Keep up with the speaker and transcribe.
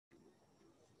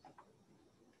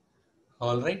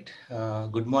All right.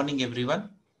 Good morning, everyone.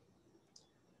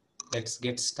 Let's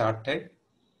get started.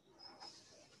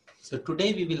 So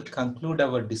today we will conclude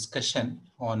our discussion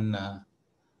on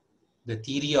the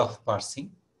theory of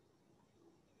parsing.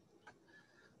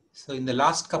 So in the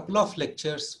last couple of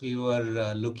lectures, we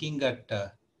were looking at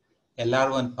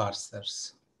LR1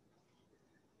 parsers.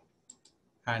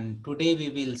 And today we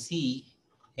will see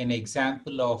an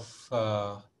example of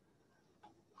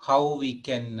how we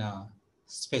can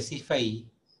specify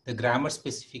the grammar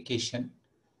specification,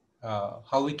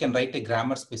 how we can write a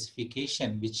grammar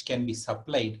specification which can be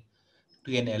supplied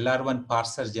to an LR1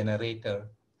 parser generator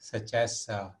such as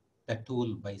the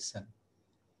tool Bison.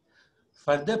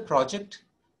 For the project,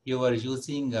 you are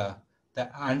using the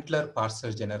Antler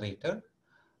parser generator.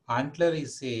 Antler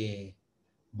is a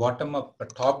bottom-up,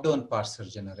 top-down parser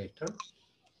generator.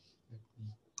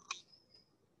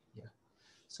 Yeah.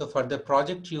 So for the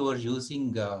project, you are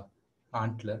using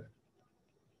Antler,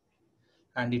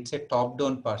 and it's a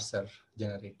top-down parser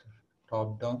generator.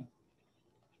 Top-down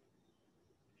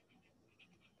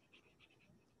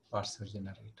parser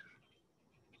generator.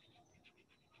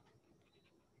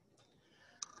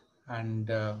 And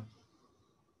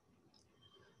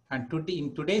today,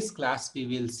 in today's class, we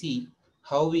will see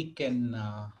how we can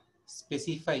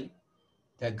specify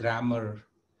the grammar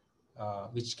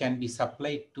which can be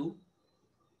supplied to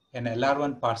an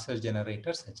LR1 parser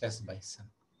generator such as Bison.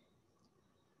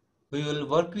 We will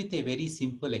work with a very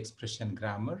simple expression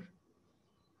grammar.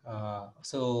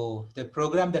 So the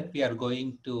program that we are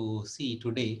going to see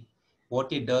today,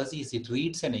 what it does is it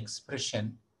reads an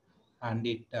expression and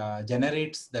it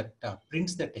generates that,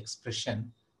 prints that expression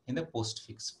in the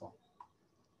postfix form.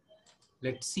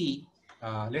 Let's see,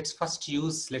 let's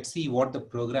see what the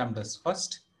program does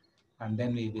first, and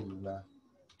then we will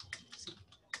see.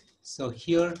 So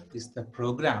here is the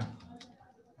program,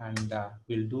 and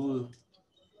we'll do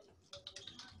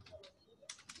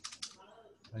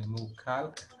remove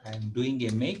calc. I'm doing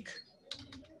a make,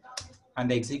 and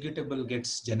the executable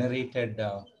gets generated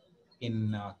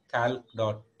in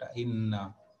in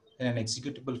an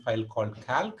executable file called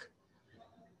calc.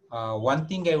 One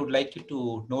thing I would like you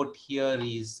to note here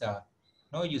is,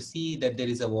 you see that there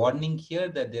is a warning here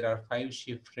that there are 5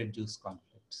 shift reduce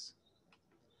conflicts.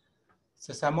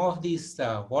 So some of these,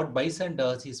 what Bison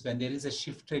does is when there is a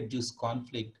shift reduce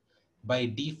conflict, by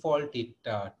default it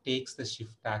takes the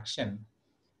shift action,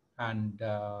 and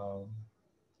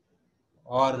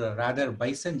or rather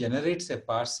Bison generates a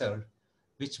parser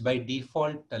which by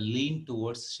default lean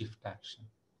towards shift action.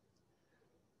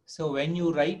 So when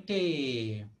you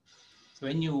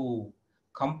when you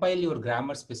compile your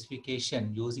grammar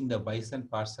specification using the Bison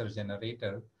parser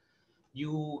generator,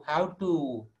 you have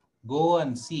to go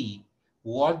and see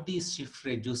what these shift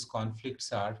reduce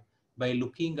conflicts are by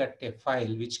looking at a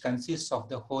file which consists of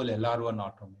the whole LR1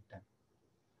 automaton.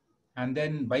 And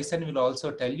then Bison will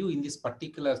also tell you in this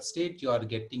particular state you are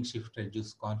getting shift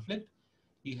reduce conflict.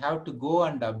 You have to go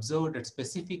and observe that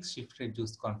specific shift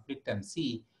reduce conflict and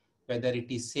see whether it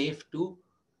is safe to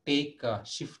take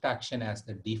shift action as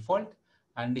the default.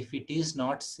 And if it is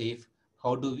not safe,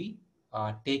 how do we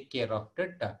take care of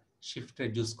that shift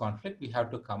reduce conflict? We have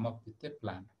to come up with a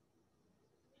plan.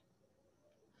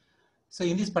 So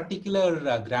in this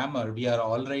particular grammar, we are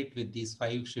all right with these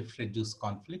 5 shift reduce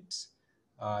conflicts.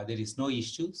 There is no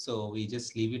issue, so we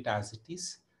just leave it as it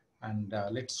is. And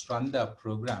let's run the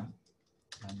program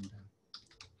and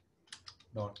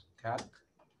 .calc.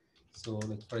 So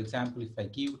like for example, if I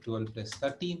give 12 plus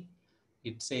 13,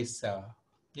 it says,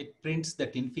 it prints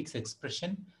that infix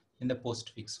expression in the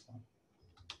postfix form.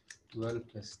 12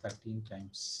 plus 13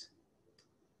 times.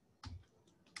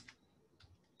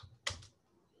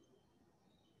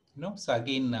 So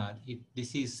again,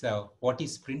 this is what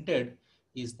is printed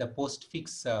is the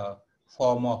postfix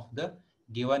form of the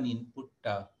given input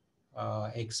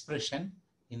expression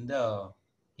in the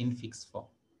infix form.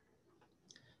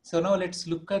 So now let's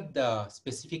look at the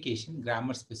specification,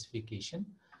 grammar specification.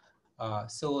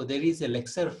 So there is a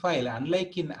Lexer file,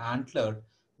 unlike in Antler,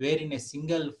 where in a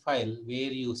single file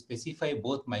where you specify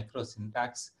both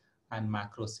microsyntax and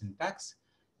macro syntax.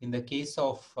 In the case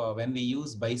of when we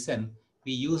use Bison,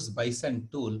 we use Bison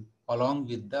tool along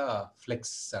with the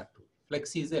Flex tool.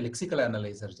 Flex is a lexical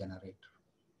analyzer generator.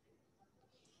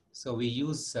 So we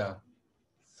use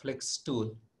Flex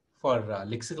tool for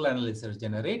lexical analyzer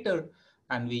generator,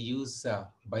 and we use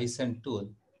Bison tool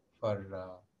for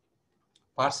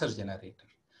parser generator.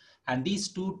 And these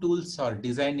two tools are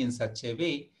designed in such a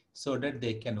way so that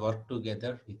they can work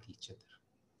together with each other.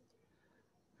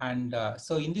 And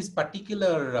so in this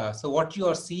particular, so what you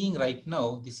are seeing right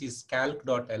now, this is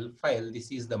calc.l file.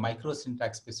 This is the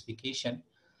microsyntax specification.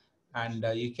 And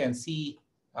you can see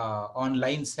on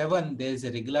line 7, there is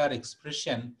a regular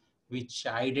expression which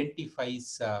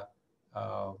identifies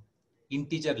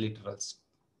integer literals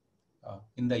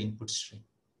in the input stream.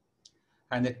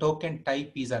 And the token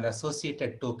type is an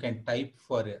associated token type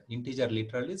for integer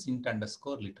literal is int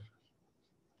underscore literal.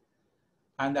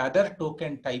 And the other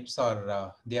token types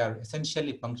are, they are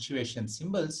essentially punctuation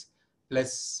symbols,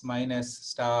 plus, minus,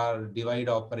 star, divide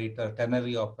operator,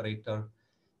 ternary operator,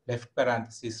 left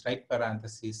parenthesis, right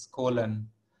parenthesis, colon.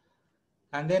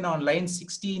 And then on line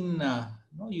 16,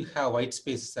 you have white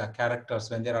space characters.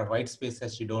 When there are white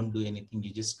spaces, you don't do anything,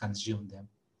 you just consume them.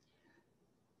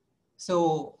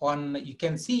 So you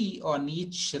can see on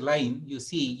each line, you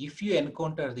see if you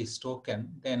encounter this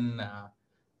token, then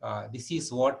this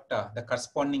is what the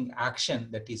corresponding action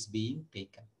that is being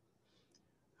taken.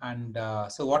 And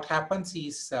so what happens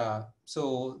is,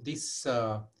 this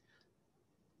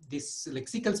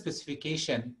lexical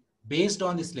specification, based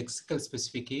on this lexical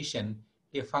specification,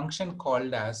 a function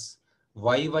called as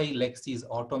yylex is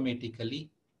automatically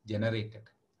generated.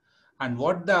 And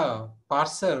what the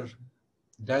parser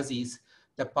does is,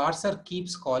 the parser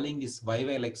keeps calling this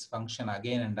yylex function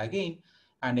again and again,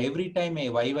 and every time a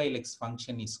yylex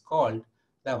function is called,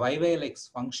 the yylex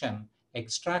function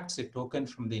extracts a token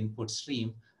from the input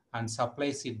stream and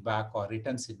supplies it back or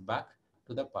returns it back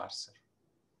to the parser.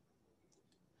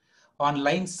 On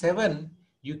line 7,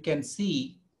 you can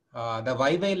see the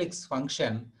yylex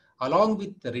function, along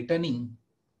with returning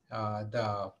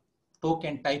the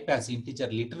token type as integer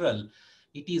literal,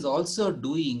 it is also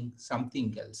doing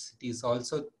something else. It is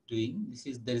also doing,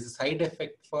 there is a side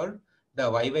effect for the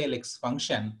yylex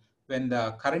function when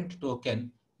the current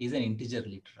token is an integer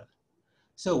literal.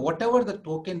 So whatever the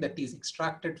token that is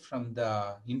extracted from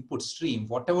the input stream,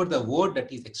 whatever the word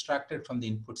that is extracted from the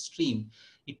input stream,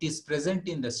 it is present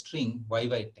in the string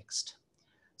YY text.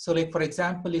 So like, for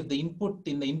example, if the input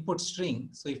in the input string,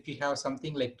 so if you have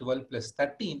something like 12 plus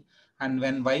 13, and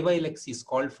when yylex is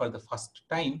called for the first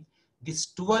time,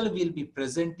 this 12 will be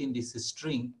present in this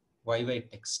string YY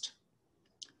text.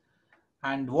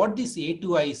 And what this A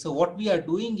to I, so what we are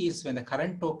doing is, when the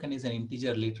current token is an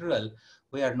integer literal,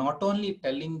 we are not only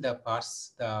telling the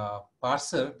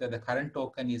parser that the current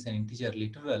token is an integer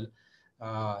literal,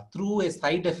 through a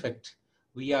side effect,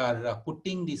 we are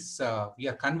putting this, we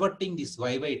are converting this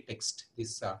YY text,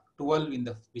 this 12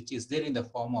 which is there in the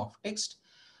form of text,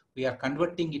 we are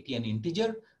converting it to an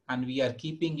integer, and we are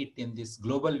keeping it in this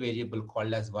global variable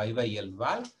called as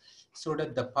YYLval, so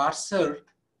that the parser,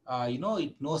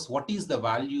 it knows what is the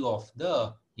value of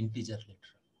the integer literal.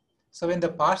 So when the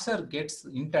parser gets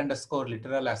int underscore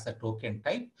literal as a token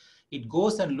type, it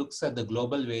goes and looks at the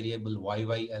global variable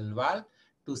YYLval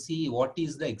to see what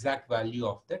is the exact value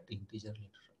of that integer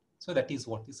literal. So that is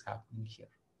what is happening here.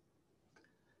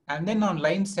 And then on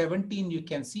line 17, you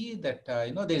can see that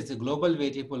there is a global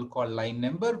variable called line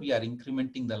number. We are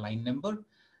incrementing the line number,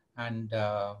 and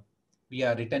we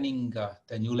are returning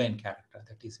the new line character.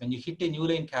 That is, when you hit a new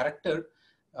line character,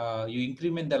 you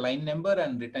increment the line number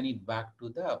and return it back to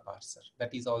the parser.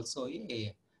 That is also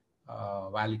a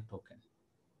valid token.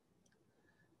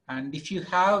 And if you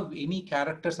have any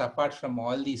characters apart from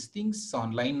all these things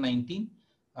on line 19,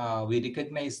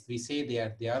 we say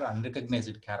they are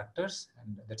unrecognized characters,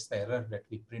 and that's the error that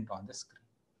we print on the screen.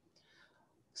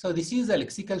 So this is a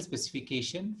lexical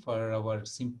specification for our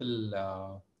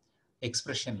simple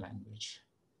expression language.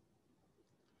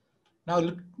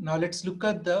 Now let's look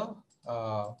at the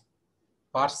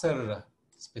parser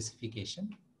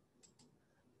specification.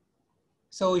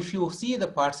 So if you see the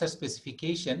parser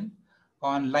specification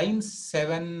on line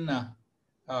 7,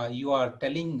 you are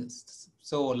telling,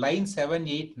 so line 7,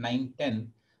 8, 9,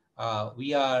 10,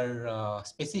 we are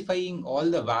specifying all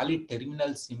the valid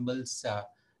terminal symbols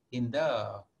in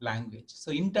the language.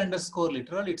 So int underscore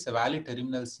literal, it's a valid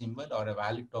terminal symbol or a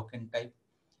valid token type.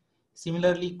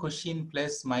 Similarly, question,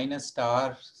 plus, minus,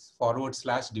 star, forward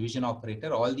slash, division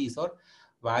operator, all these are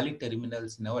valid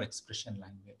terminals in our expression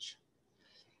language.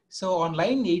 So on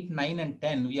line 8, 9, and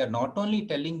 10, we are not only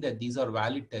telling that these are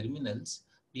valid terminals,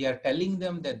 we are telling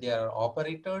them that they are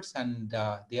operators and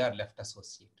they are left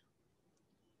associated.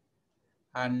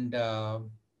 And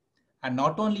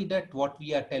not only that, what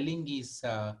we are telling is,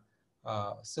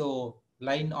 so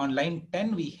on line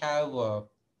 10, we have,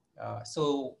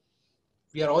 so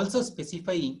we are also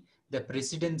specifying the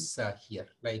precedence here.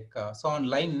 Like, so on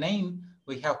line 9,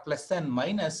 we have plus and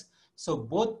minus. So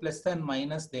both plus and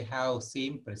minus, they have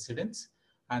same precedence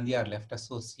and they are left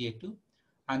associative.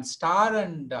 And star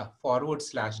and forward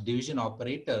slash division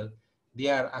operator, they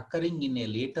are occurring in a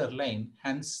later line.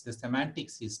 Hence, the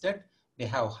semantics is that they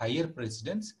have higher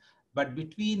precedence. But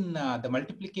between the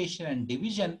multiplication and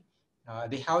division,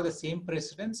 they have the same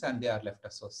precedence and they are left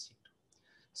associated.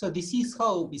 So this is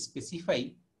how we specify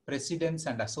precedence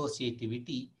and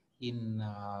associativity in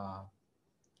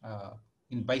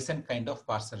Bison kind of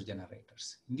parser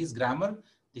generators. In this grammar,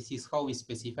 this is how we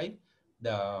specify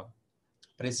the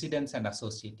precedence and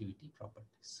associativity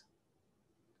properties.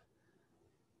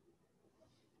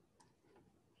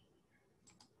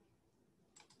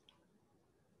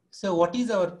 So what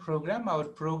is our program? Our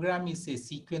program is a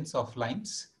sequence of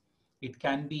lines. It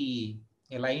can be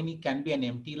a line, it can be an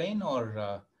empty line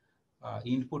or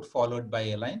input followed by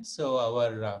a line. So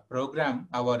our program,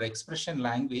 our expression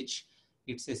language,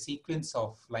 it's a sequence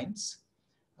of lines,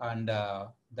 and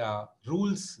the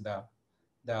rules,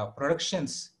 the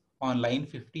productions on line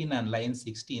 15 and line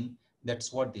 16,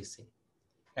 that's what they say.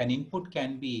 An input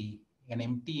can be an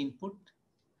empty input,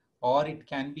 or it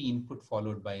can be input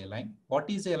followed by a line. What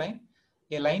is a line?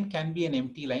 A line can be an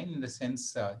empty line in the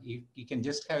sense you can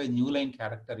just have a new line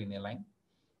character in a line,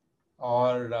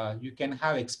 or you can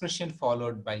have expression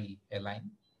followed by a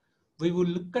line. We will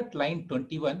look at line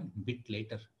 21 a bit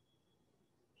later.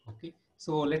 Okay,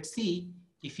 so let's see,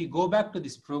 if you go back to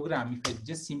this program, if I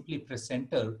just simply press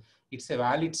enter, it's a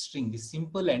valid string. This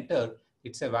simple enter,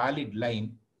 it's a valid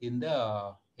line in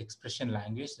the expression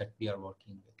language that we are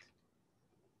working with.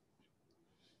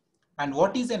 And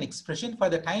what is an expression? For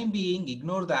the time being,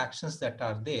 ignore the actions that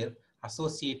are there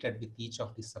associated with each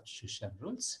of the substitution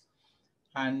rules.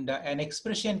 And an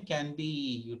expression can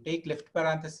be, you take left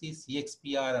parenthesis,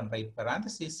 expr and right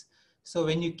parenthesis. So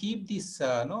when you keep this,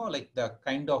 like the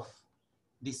kind of,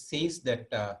 this says that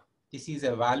this is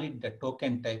a valid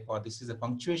token type, or this is a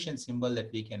punctuation symbol that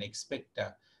we can expect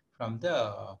from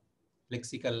the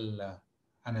lexical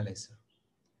analyzer.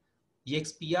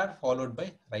 expr followed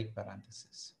by right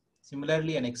parenthesis.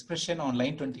 Similarly, an expression on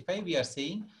line 25, we are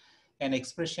saying an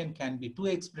expression can be two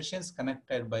expressions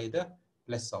connected by the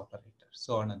plus operator,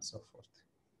 so on and so forth.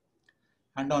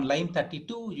 And on line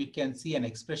 32, you can see an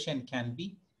expression can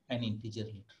be an integer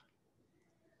literal.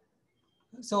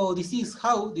 So this is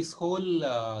how this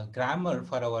whole grammar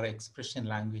for our expression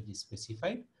language is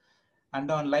specified.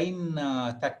 And on line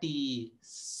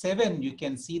 37, you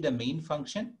can see the main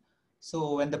function.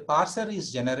 So when the parser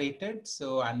is generated,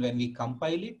 so and when we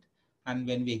compile it, and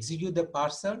when we execute the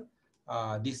parser,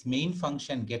 this main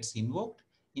function gets invoked.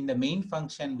 In the main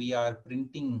function, we are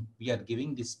printing, we are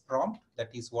giving this prompt, that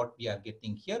is what we are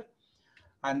getting here.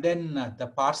 And then the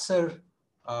parser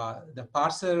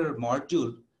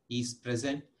module is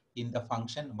present in the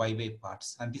function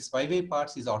YY_parts. And this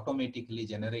YY_parts is automatically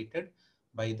generated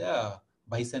by the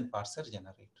Bison parser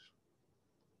generator.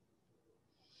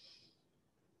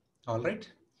 All right.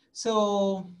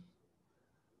 So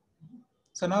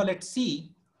now let's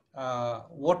see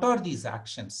what are these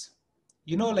actions.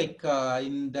 You know, like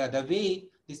in the way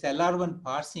this LR1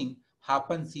 parsing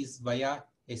happens is via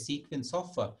a sequence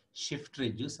of shift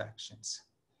reduce actions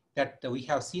that we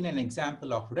have seen an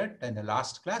example of that in the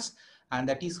last class, and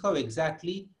that is how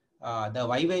exactly the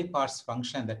YY_parse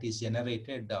function that is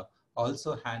generated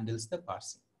also handles the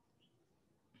parsing.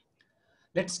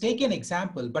 Let's take an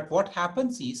example, but what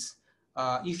happens is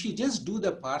if you just do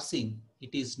the parsing,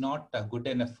 it is not good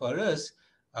enough for us.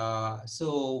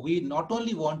 So we not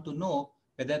only want to know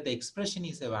whether the expression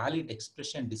is a valid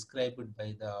expression described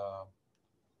by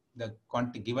the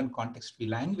given context-free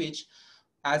language,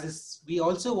 as is, we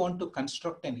also want to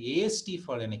construct an AST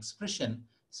for an expression,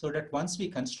 so that once we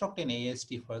construct an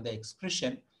AST for the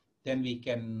expression, then we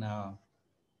can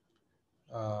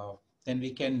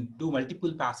do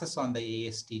multiple passes on the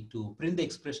AST to print the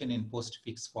expression in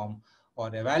postfix form,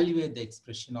 or evaluate the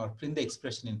expression, or print the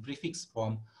expression in prefix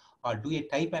form, or do a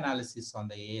type analysis on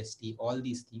the AST. All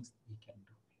these things we can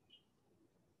do.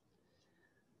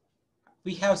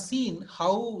 We have seen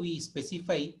how we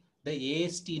specify the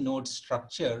AST node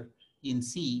structure in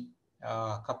C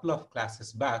a couple of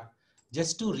classes back.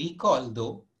 Just to recall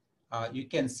though, you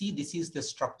can see this is the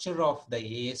structure of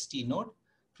the AST node.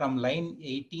 From line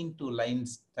 18 to line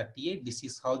 38, this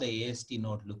is how the AST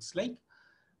node looks like.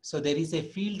 So there is a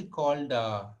field called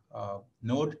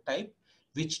node type,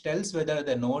 which tells whether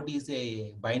the node is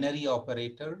a binary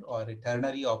operator or a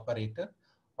ternary operator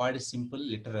or a simple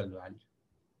literal value.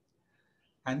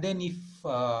 And then if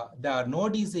the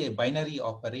node is a binary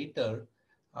operator,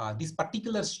 this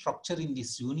particular structure in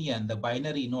this union, the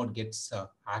binary node gets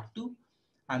active.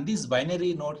 And this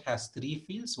binary node has three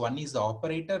fields. One is the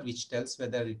operator, which tells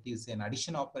whether it is an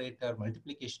addition operator,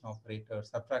 multiplication operator,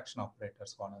 subtraction operator,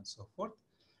 so on and so forth.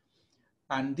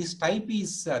 And this type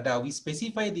is, we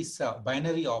specify this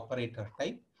binary operator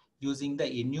type using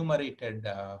the enumerated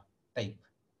type.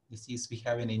 This is, we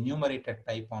have an enumerated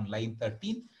type on line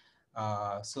 13.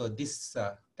 So this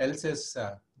tells us,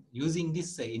 using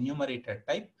this enumerated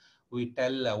type, we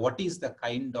tell what is the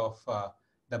kind of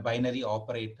the binary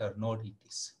operator node it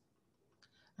is.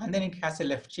 And then it has a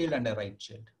left child and a right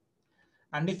child.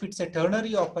 And if it's a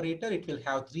ternary operator, it will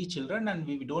have three children, and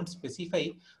we don't specify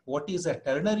what is a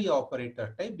ternary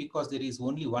operator type because there is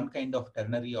only one kind of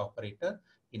ternary operator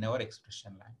in our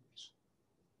expression language.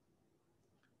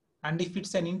 And if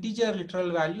it's an integer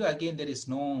literal value, again, there is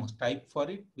no type for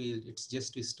it. It's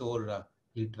just we store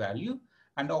lit value.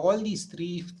 And all these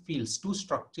three fields, two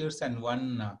structures and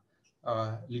one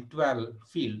literal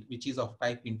field, which is of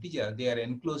type integer, they are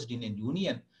enclosed in a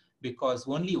union because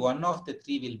only one of the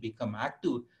three will become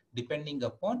active depending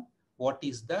upon what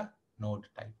is the node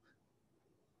type.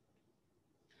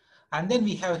 And then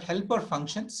we have helper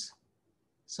functions.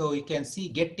 So you can see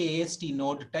get AST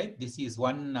node type. This is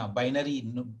one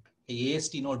binary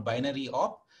AST node binary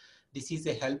op. This is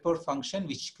a helper function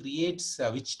which creates,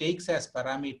 which takes as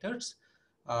parameters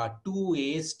two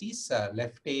ASTs,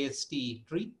 left AST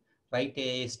tree, right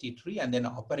AST tree, and then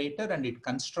operator, and it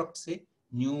constructs a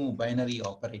new binary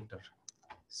operator.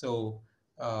 So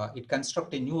it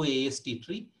constructs a new AST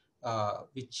tree,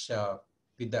 which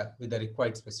with the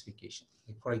required specification.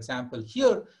 Like for example,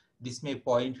 here this may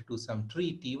point to some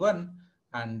tree T1,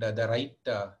 and the right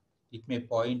it may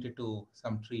point to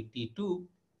some tree T2.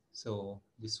 So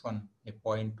this one may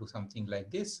point to something like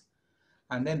this.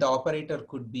 And then the operator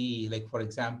could be, like for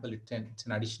example, it's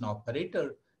an addition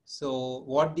operator. So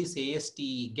what this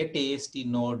get AST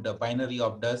node binary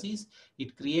op does is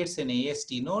it creates an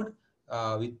AST node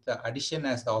with the addition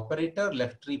as the operator.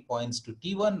 Left tree points to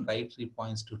T1, right tree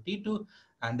points to T2,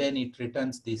 and then it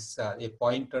returns this a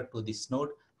pointer to this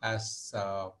node as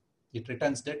it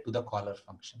returns that to the caller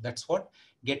function. That's what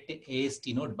get AST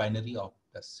node binary op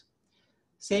does.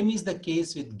 Same is the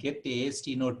case with get AST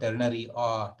node ternary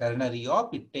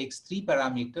op. It takes three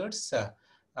parameters,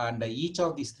 and each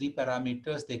of these three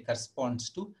parameters, they corresponds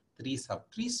to three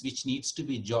subtrees, which needs to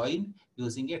be joined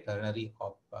using a ternary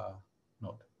op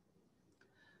node.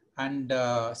 And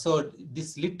so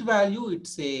this lit value,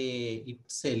 it's a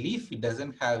leaf. It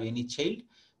doesn't have any child.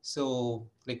 So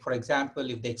like for example,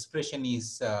 if the expression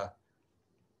is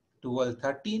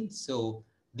 1213, so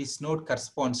this node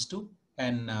corresponds to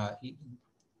an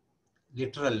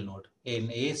literal node,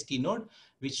 an AST node,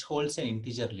 which holds an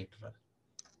integer literal.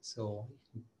 So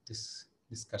this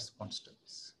corresponds to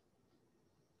this.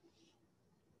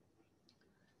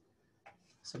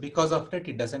 So because of that,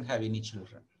 it doesn't have any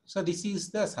children. So this is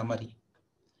the summary.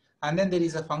 And then there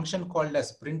is a function called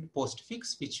as print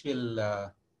postfix, which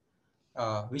will,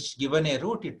 which given a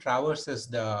route, it traverses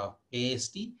the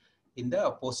AST in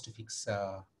the postfix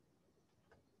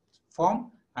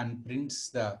form and prints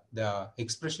the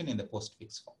expression in the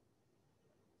postfix form.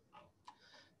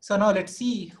 So now let's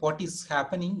see what is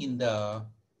happening in the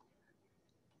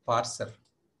parser,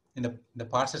 in the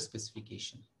parser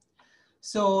specification.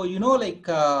 So, you know, like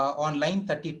on line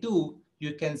 32,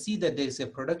 you can see that there is a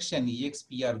production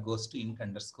expr goes to int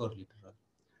underscore literal.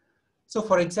 So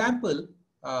for example,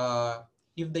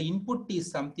 if the input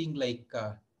is something like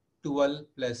 12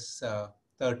 plus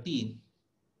 13,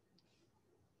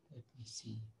 let me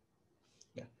see.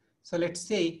 Yeah. So let's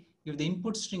say if the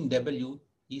input string W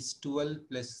is 12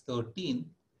 plus 13,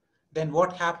 then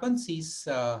what happens is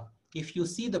if you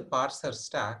see the parser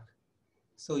stack,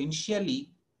 so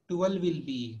initially 12 will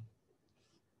be,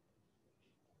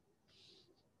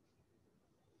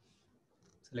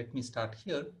 so let me start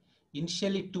here.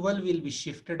 Initially 12 will be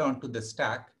shifted onto the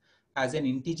stack as an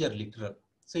integer literal.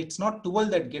 So it's not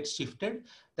 12 that gets shifted,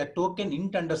 the token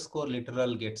int underscore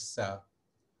literal gets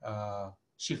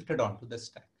shifted onto the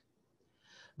stack.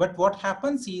 But what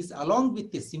happens is along with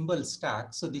the symbol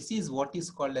stack, so this is what is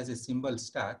called as a symbol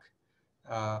stack.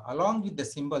 Along with the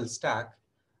symbol stack,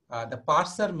 the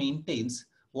parser maintains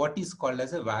what is called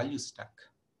as a value stack.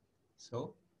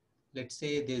 So let's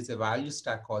say there is a value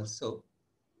stack also.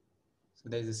 So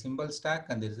there is a symbol stack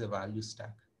and there is a value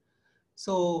stack.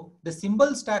 So the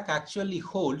symbol stack actually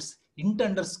holds int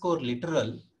underscore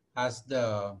literal as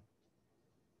the,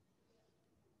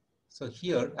 so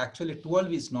here actually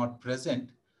 12 is not present.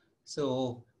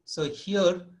 So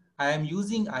here I am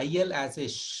using IL as a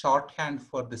shorthand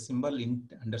for the symbol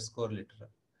int underscore literal.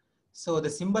 So the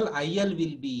symbol IL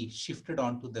will be shifted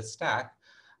onto the stack,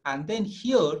 and then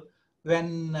here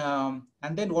when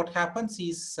and then what happens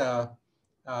is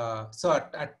so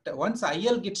at once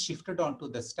IL gets shifted onto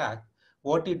the stack,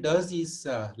 what it does is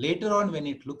later on when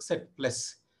it looks at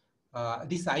plus,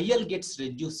 this IL gets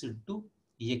reduced to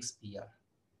EXPR.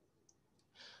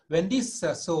 When this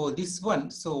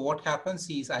so what happens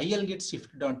is IL gets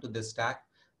shifted onto the stack,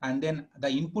 and then the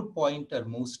input pointer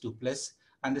moves to plus,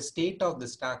 and the state of the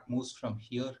stack moves from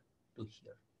here to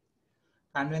here.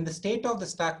 And when the state of the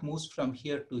stack moves from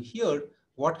here to here,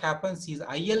 what happens is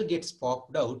IL gets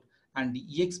popped out and the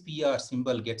EXPR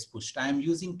symbol gets pushed. I am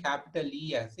using capital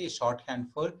E as a shorthand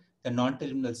for the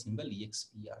non-terminal symbol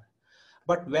EXPR.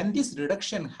 But when this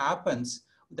reduction happens,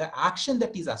 the action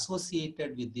that is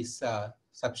associated with this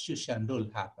substitution rule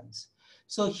happens.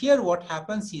 So here what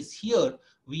happens is here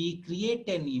we create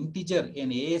an integer,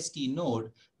 an AST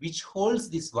node, which holds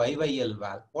this YYL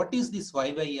val. What is this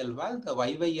YYL val? The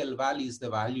YYL val is the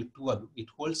value 12. It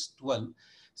holds 12.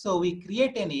 So we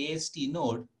create an AST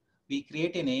node. We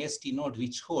create an AST node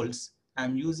which holds,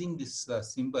 I'm using this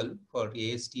symbol for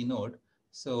AST node.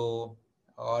 So,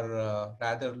 or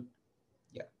rather,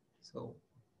 yeah. So,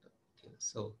 okay,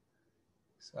 so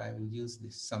I will use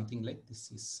this something like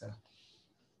this is,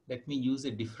 let me use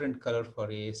a different color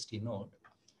for AST node.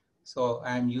 So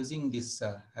I am using this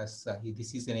as,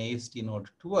 this is an AST node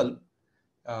 12.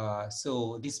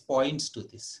 So this points to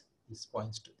this,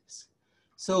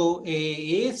 So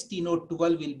a AST node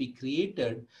 12 will be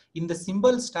created. In the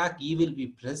symbol stack, E will be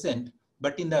present,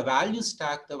 but in the value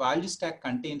stack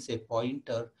contains a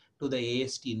pointer to the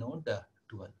AST node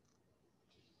 12.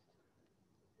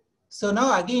 So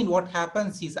now again, what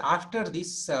happens is after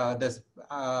this,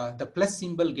 the plus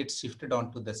symbol gets shifted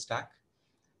onto the stack,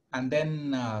 and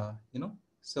then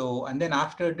and then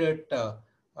after that,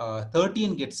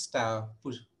 13 gets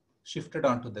shifted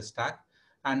onto the stack,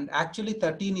 and actually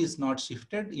 13 is not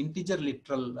shifted. Integer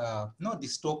literal, no,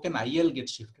 this token IL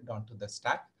gets shifted onto the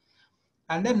stack,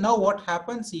 and then now what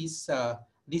happens is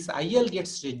this IL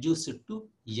gets reduced to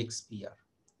EXPR.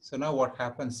 So now what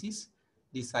happens is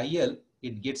this IL,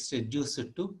 it gets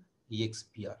reduced to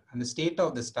EXPR, and the state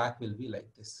of the stack will be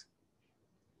like this.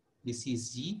 This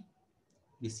is G,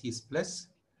 this is plus,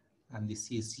 and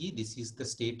this is G. This is the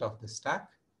state of the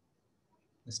stack.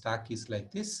 The stack is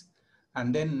like this.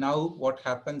 And then now what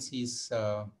happens is,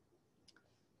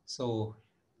 so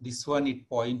this one, it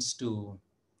points to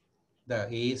the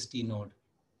AST node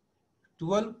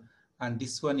 12, and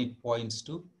this one, it points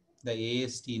to the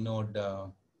AST node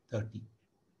 30.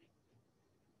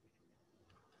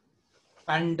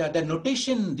 And the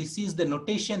notation, this is the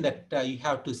notation that you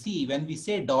have to see. When we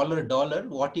say $,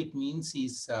 what it means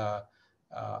is,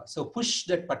 so push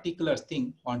that particular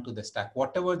thing onto the stack.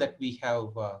 Whatever that we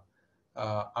have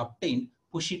obtained,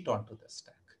 push it onto the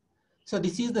stack. So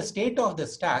this is the state of the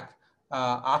stack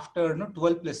after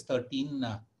 12 plus 13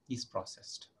 is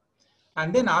processed.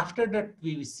 And then after that,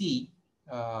 we will see,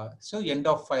 so end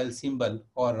of file symbol,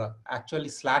 or actually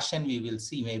 /n we will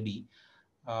see maybe.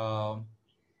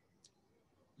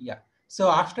 Yeah.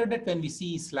 So after that, when we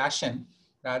see /n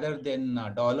rather than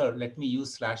 $, let me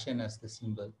use /n as the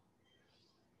symbol.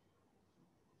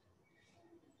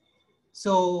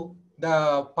 So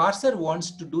the parser wants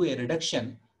to do a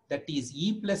reduction, that is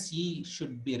E plus E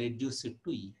should be reduced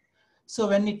to E. So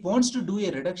when it wants to do a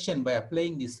reduction by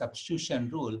applying this substitution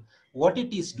rule, what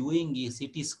it is doing is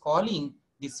it is calling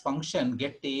this function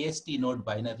get AST node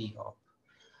binary op,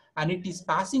 and it is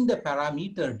passing the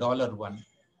parameter $1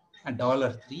 and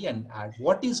 $3 and add.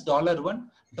 What is $1?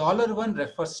 $1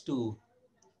 refers to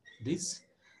this,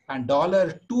 and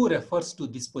 $2 refers to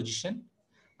this position,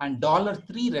 and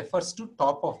 $3 refers to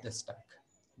top of the stack.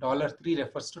 $3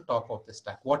 refers to top of the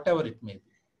stack, whatever it may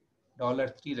be.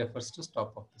 $3 refers to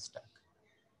top of the stack.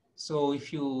 So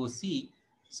if you see,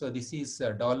 so this is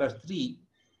 $3.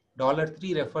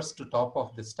 $3 refers to top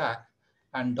of the stack,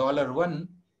 and $1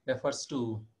 refers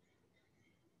to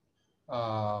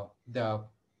the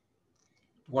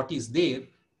what is there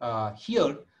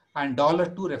here, and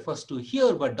 $2 refers to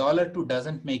here, but $2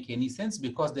 doesn't make any sense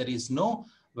because there is no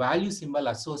value symbol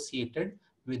associated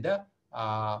with the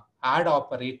add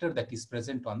operator that is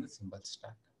present on the symbol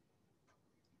stack.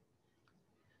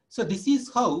 So this is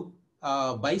how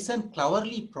Bison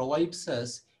cleverly provides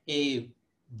us a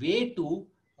way to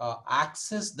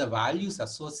access the values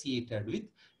associated with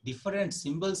different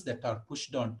symbols that are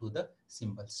pushed onto the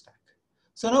symbol stack.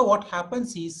 So now what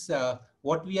happens is,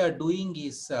 what we are doing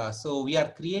is, so we are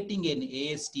creating an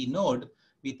AST node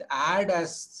with add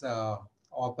as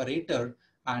operator,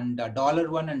 and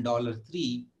 $1 and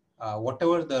 $3,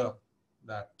 whatever the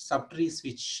subtrees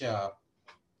which are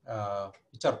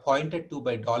pointed to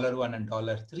by $1 and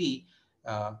 $3,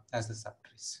 as the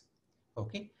subtrace.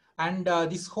 Okay, and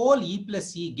this whole E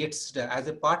plus E gets, as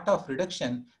a part of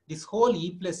reduction, this whole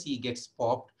E plus E gets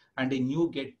popped, and a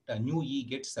new E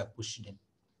gets pushed in,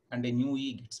 and a new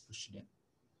E gets pushed in.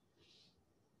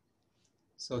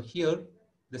 So here,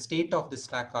 the state of the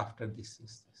stack after this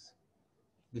is this.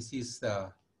 This is,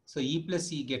 so E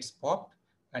plus E gets popped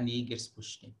and E gets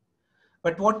pushed in.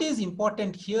 But what is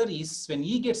important here is when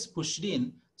E gets pushed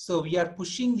in, so we are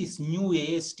pushing this new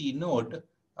AST node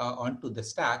onto the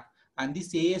stack, and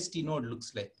this AST node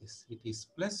looks like this. It is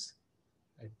plus,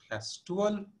 it has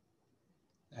 12,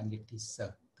 and it is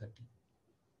 13.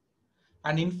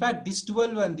 And in fact, this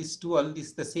 12 and this 12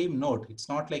 is the same node. It's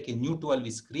not like a new 12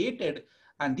 is created,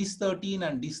 and this 13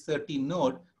 and this 13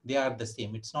 node, they are the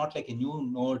same. It's not like a new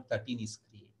node 13 is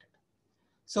created.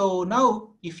 So now,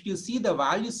 if you see the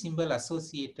value symbol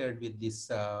associated with this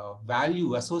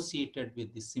value associated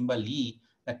with this symbol E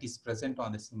that is present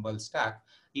on the symbol stack,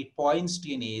 it points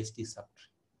to an AST subtree.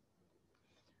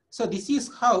 So this is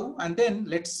how, and then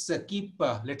let's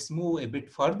let's move a bit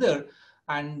further.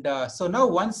 And so now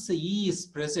once the E is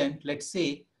present, let's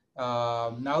say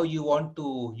now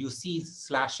you see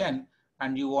 /n,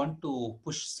 and you want to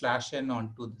push /n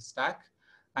onto the stack.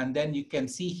 And then you can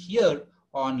see here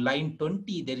on line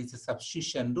 20, there is a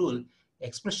substitution rule,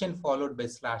 expression followed by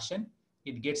 /n,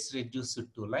 it gets reduced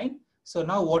to line. So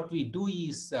now what we do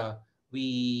is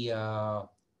we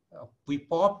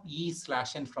pop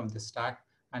E/n from the stack,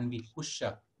 and we push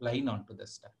a line onto the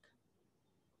stack.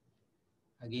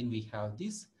 Again, we have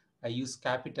this. I use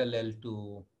capital L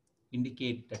to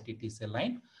indicate that it is a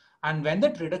line. And when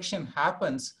that reduction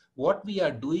happens, what we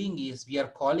are doing is we are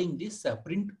calling this a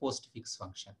print postfix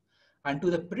function. And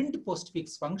to the print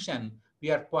postfix function,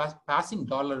 we are passing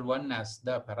 $1 as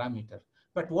the parameter.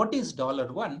 But what is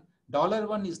 $1?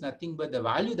 $1 is nothing but the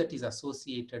value that is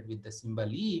associated with the symbol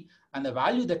E, and the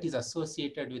value that is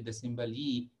associated with the symbol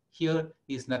E here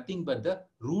is nothing but the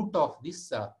root of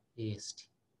this AST.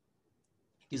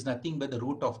 It is nothing but the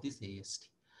root of this AST.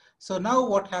 So now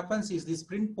what happens is this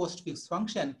print postfix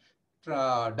function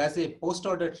does a post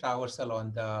order traversal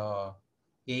on the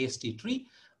AST tree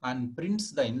and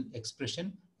prints the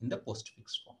expression in the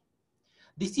postfix form.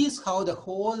 This is how the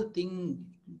whole thing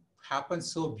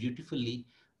happens so beautifully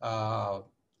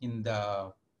in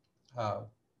the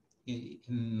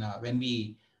when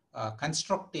we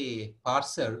construct a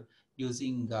parser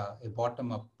using a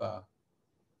bottom-up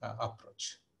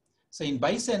approach. So in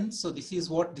Bison, so this is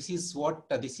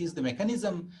the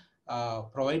mechanism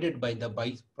provided by the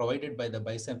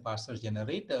Bison parser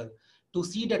generator to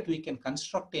see that we can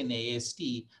construct an AST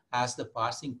as the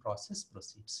parsing process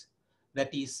proceeds.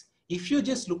 That is, if you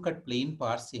just look at plain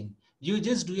parsing, you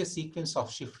just do a sequence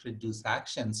of shift reduce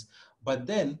actions, but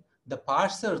then the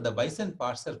parser, the Bison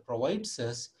parser, provides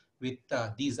us with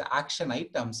these action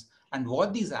items. And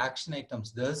what these action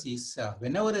items does is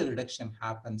whenever a reduction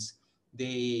happens,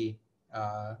 they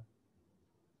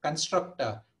construct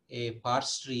a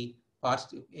parse tree,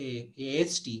 a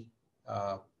AST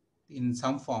in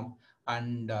some form,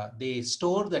 and they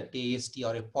store that AST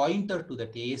or a pointer to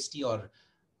that AST or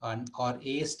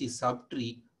AST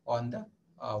subtree on the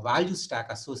value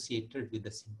stack associated with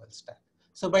the symbol stack.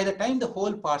 So by the time the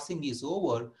whole parsing is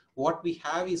over, what we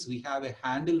have is we have a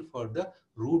handle for the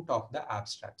root of the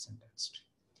abstract syntax tree.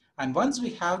 And once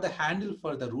we have the handle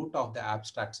for the root of the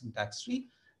abstract syntax tree,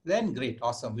 then great,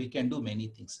 awesome, we can do many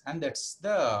things. And that's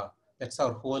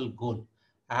our whole goal.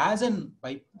 As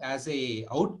a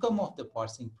outcome of the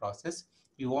parsing process,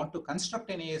 we want to construct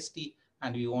an AST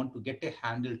and we want to get a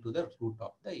handle to the root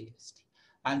of the AST.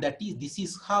 And this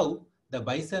is how the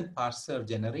Bison parser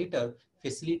generator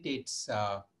facilitates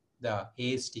the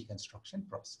AST construction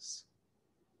process.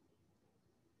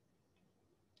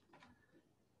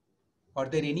 Are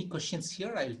there any questions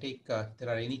here? I'll take, if there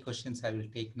are any questions, I will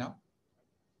take now.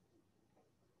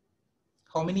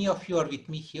 How many of you are with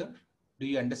me here? Do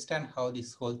you understand how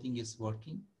this whole thing is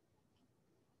working?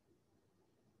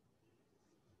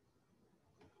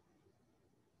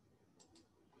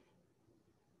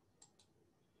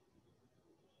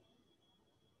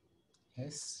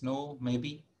 Yes, no,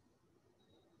 maybe?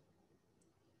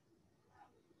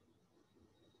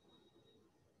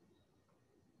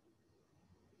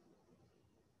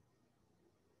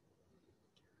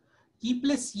 E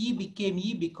plus E became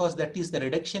E because that is the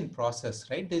reduction process,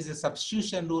 right? There's a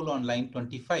substitution rule on line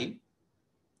 25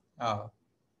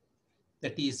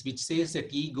 that is, which says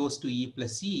that E goes to E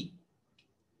plus E.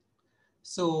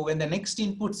 So when the next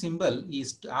input symbol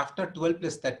is after 12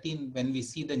 plus 13, when we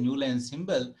see the new line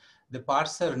symbol, the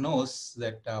parser knows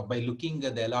that by looking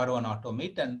at the LR1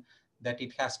 automaton, that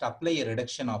it has to apply a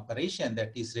reduction operation,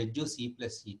 that is reduce E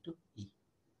plus E to E.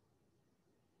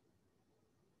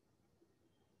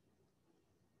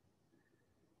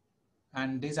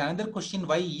 And there's another question,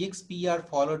 why EXPR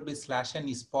followed by slash n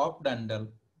is popped, and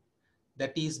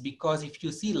that is because if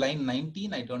you see line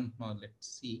 19, I don't know,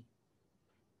 let's see.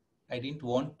 I didn't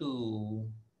want to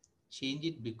change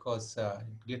it because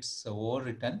it gets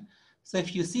overwritten. So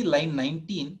if you see line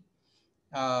 19,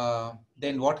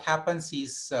 then what happens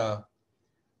is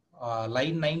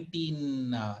line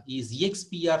 19 is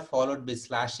EXPR followed by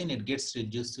slash n, it gets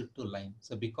reduced to line.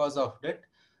 So because of that,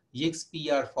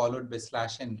 EXPR followed by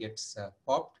slash n gets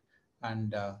popped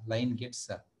and line gets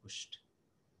pushed.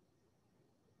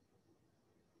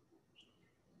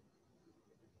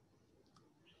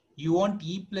 You want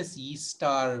E plus E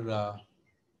star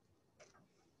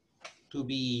to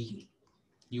be,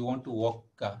 you want to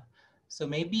work. So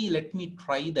maybe let me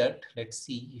try that. Let's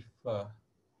see if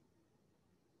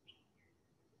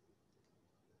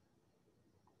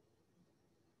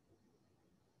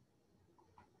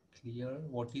clear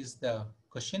what is the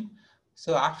question.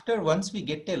 So after once we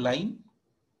get a line,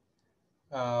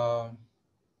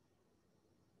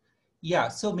 yeah,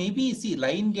 so maybe see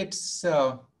line gets,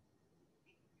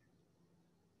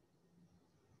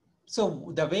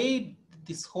 so the way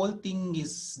this whole thing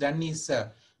is done is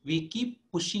we keep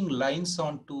pushing lines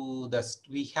onto the,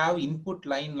 we have input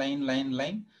line,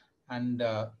 line, and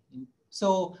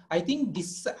so I think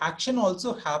this action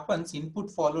also happens,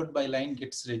 input followed by line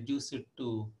gets reduced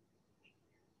to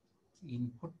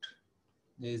input.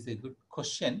 There is a good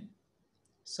question.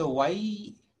 So why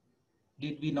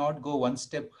did we not go one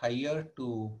step higher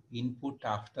to input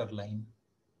after line?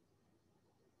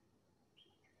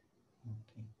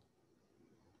 Okay.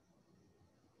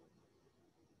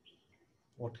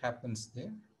 What happens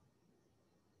there?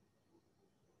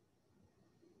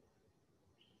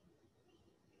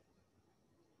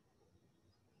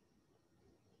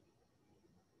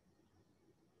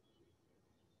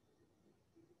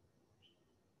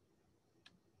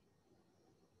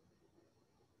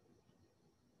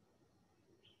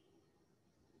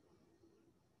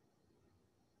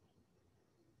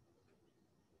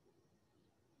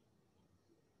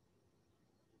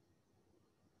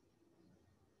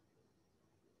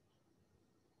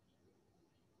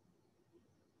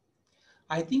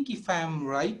 I think if I am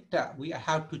right, we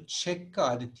have to check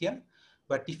Aditya,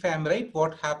 but if I am right,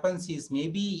 what happens is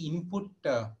maybe input,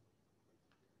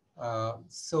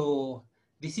 so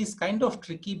this is kind of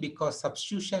tricky because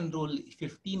substitution rule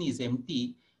 15 is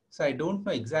empty. So I don't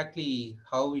know exactly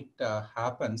how it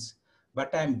happens,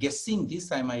 but I'm guessing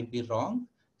this, I might be wrong.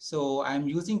 So I'm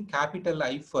using capital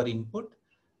I for input.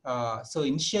 So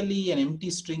initially an empty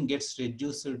string gets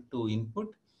reduced to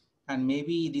input, and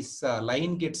maybe this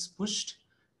line gets pushed,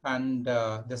 and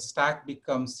the stack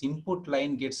becomes input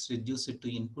line gets reduced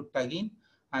to input again.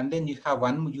 And then you have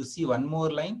one, you see one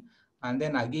more line, and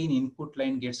then again input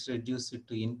line gets reduced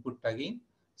to input again,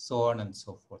 so on and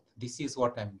so forth. This is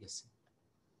what I'm guessing.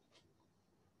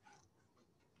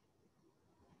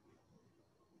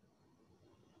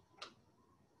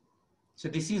 So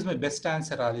this is my best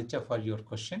answer, Aditya, for your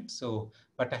question. So,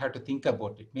 but I have to think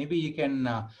about it. Maybe you can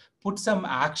put some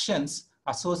actions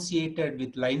associated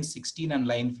with line 16 and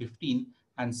line 15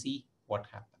 and see what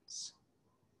happens.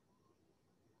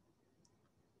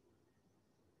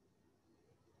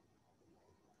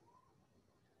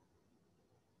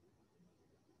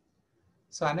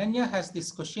 So Ananya has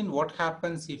this question, what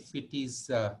happens if it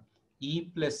is E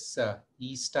plus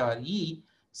E star E?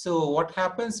 So what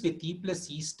happens with E plus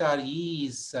E star E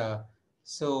is,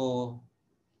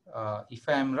 if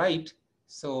I am right,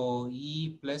 so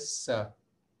E plus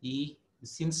E,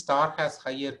 since star has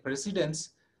higher precedence,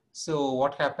 so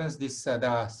what happens, this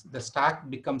the stack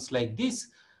becomes like this,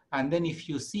 and then if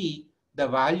you see the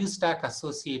value stack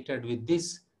associated with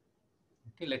this,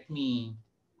 okay, let me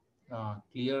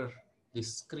clear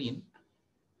this screen.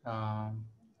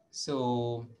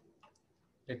 So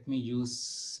let me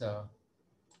use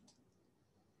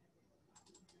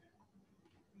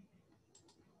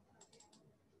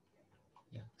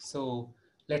yeah. So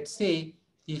let's say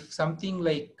if something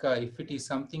like if it is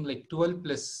something like 12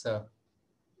 plus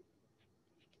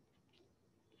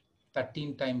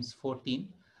 13 times 14,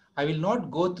 I will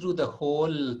not go through the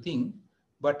whole thing,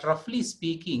 but roughly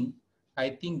speaking, I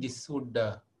think this would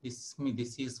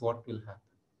this is what will happen.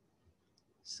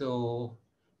 So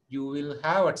you will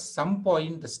have at some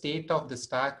point the state of the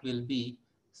stack will be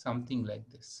something like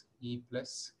this, E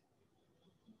plus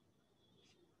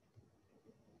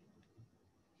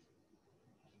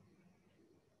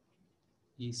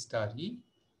E star E.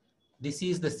 This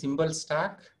is the symbol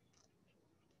stack.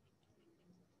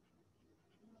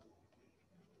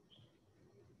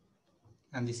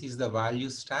 and this is the value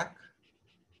stack.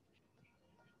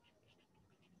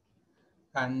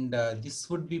 And this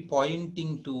would be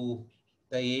pointing to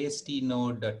the AST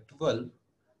node 12,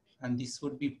 and this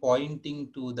would be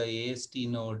pointing to the AST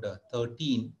node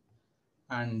 13,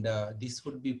 and this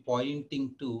would be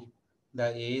pointing to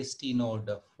the AST node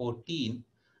 14,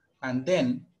 and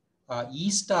then E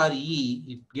star E,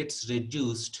 it gets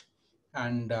reduced,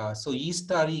 and so E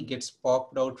star E gets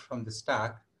popped out from the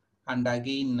stack, and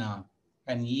again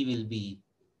an E will be,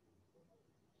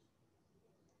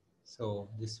 so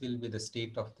this will be the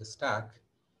state of the stack,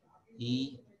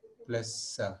 E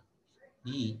plus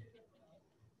E,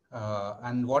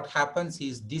 and what happens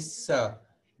is this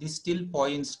still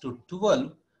points to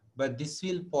 12, but this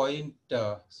will point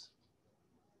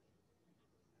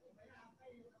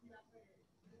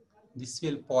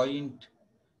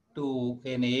to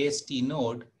an AST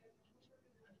node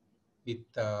with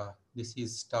this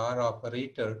is star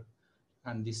operator,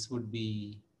 and this would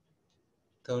be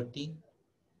 13,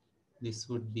 this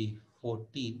would be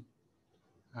 14,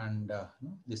 and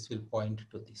this will point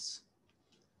to this.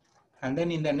 And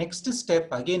then in the next step,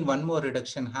 again, one more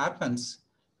reduction happens.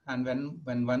 And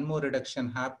when one more reduction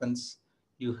happens,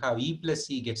 you have E plus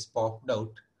E gets popped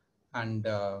out, and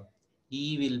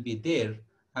E will be there.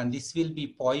 And this will be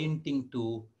pointing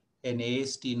to an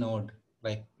AST node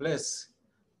like plus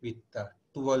with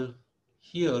 12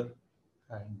 here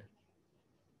and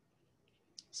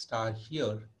star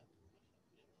here,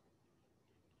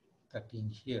 13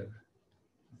 here,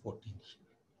 14 here.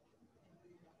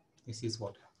 This is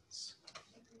what happens.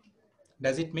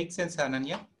 Does it make sense,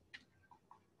 Ananya?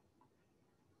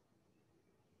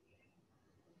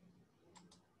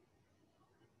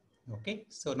 Okay,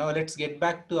 so now let's get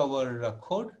back to our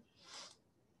code.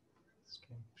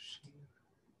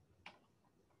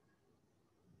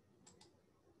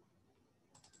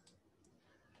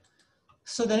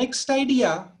 So the next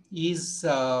idea is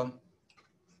on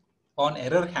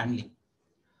error handling.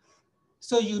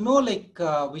 So like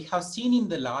we have seen in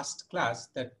the last class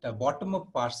that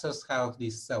bottom-up parsers have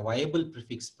this viable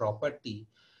prefix property.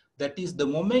 That is, the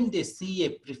moment they see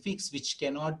a prefix which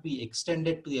cannot be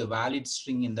extended to a valid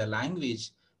string in the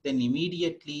language, then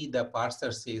immediately the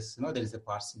parser says, there is a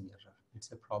parsing error.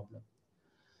 It's a problem.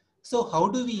 So how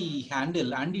do we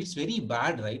handle, and it's very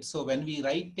bad, right? So when we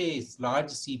write a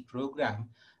large C program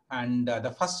and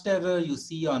the first error you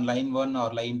see on line 1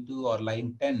 or line 2 or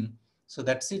line 10, so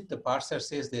that's it, the parser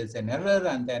says there's an error,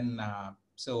 and then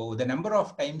so the number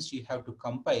of times you have to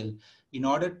compile in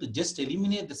order to just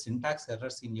eliminate the syntax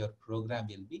errors in your program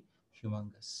will be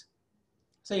humongous.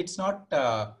 So it's not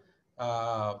the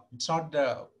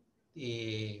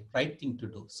right thing to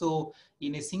do. So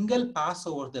in a single pass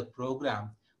over the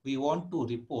program, we want to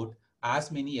report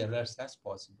as many errors as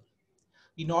possible.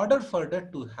 In order for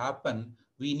that to happen,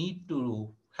 we need to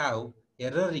have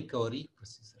error recovery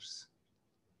procedures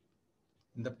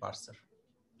in the parser.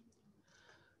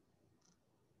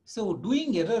 So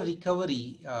doing error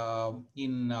recovery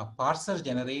in parser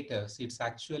generators, it's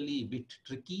actually a bit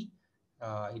tricky.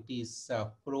 It is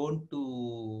prone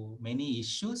to many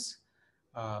issues,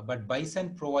 but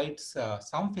Bison provides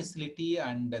some facility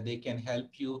and they can help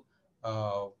you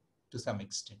to some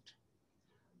extent.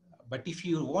 But if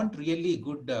you want really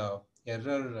good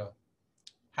error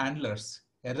handlers,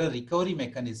 error recovery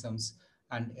mechanisms,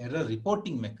 and error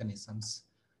reporting mechanisms,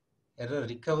 error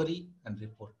recovery and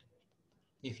reporting.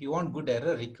 If you want good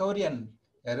error recovery and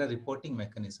error reporting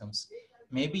mechanisms,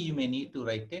 maybe you may need to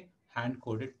write a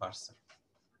hand-coded parser.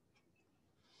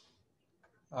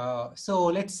 So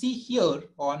let's see here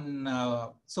on,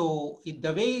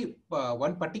 the way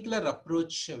one particular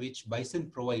approach which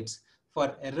Bison provides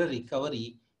for error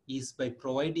recovery is by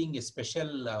providing a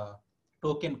special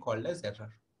token called as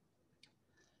error.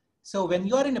 So when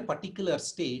you are in a particular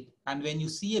state and when you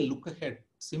see a look ahead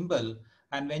symbol,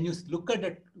 and when you look at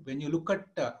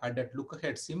that look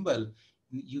ahead symbol,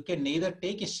 you can neither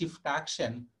take a shift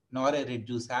action nor a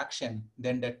reduce action,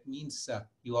 then that means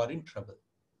you are in trouble.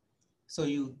 So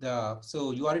you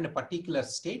are in a particular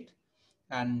state,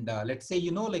 and let's say,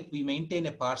 like we maintain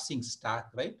a parsing stack,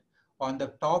 right? On the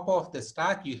top of the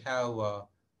stack, you have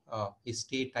a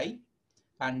state I,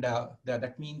 and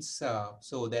that means,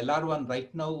 so the LR1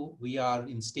 right now, we are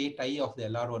in state I of the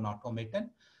LR1 automaton,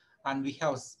 and we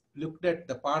have looked at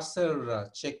the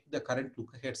parser, checked the current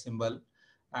look ahead symbol,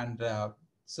 and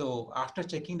so after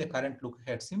checking the current look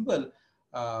ahead symbol,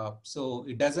 so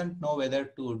it doesn't know whether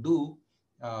to do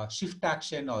shift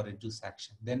action or reduce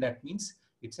action. Then that means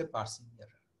it's a parsing error.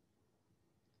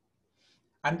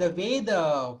 And the way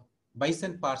the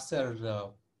Bison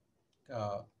parser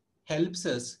helps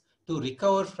us to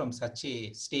recover from such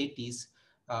a state is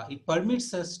it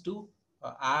permits us to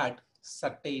add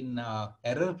certain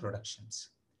error productions.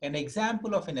 An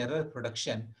example of an error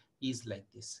production is like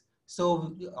this.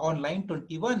 So on line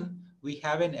 21, we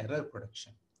have an error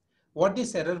production. What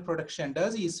this error production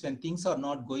does is when things are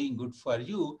not going good for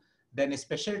you, then a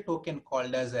special token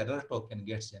called as error token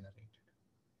gets generated.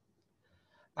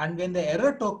 And when the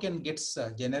error token gets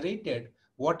generated,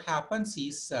 what happens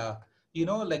is, the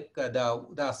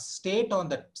state on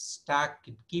the stack,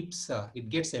 it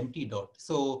gets emptied out.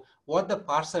 So what the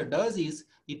parser does is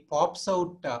it pops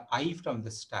out I from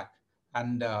the stack,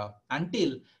 and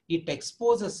until it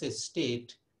exposes a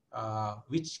state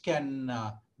which can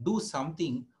do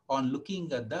something on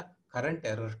looking at the current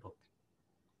error token.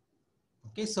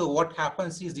 Okay, so what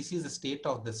happens is this is the state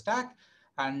of the stack,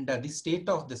 and this state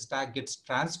of the stack gets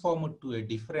transformed to a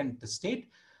different state,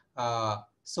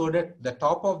 so that the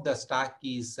top of the stack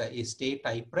is a state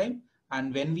I prime.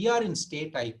 And when we are in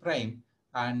state I prime,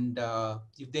 and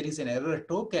if there is an error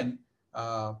token,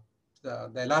 the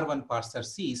LR1 parser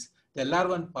sees, the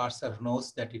LR1 parser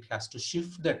knows that it has to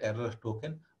shift that error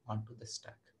token onto the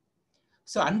stack.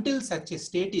 So until such a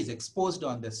state is exposed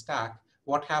on the stack,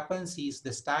 what happens is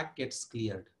the stack gets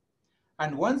cleared.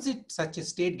 And once such a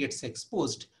state gets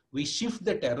exposed, we shift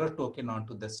that error token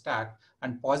onto the stack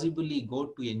and possibly go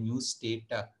to a new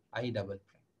state I double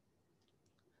prime.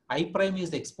 I prime is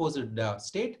the exposed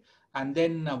state, and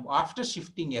then after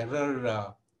shifting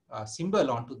error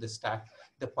symbol onto the stack,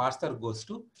 the parser goes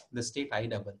to the state I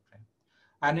double prime.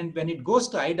 And when it goes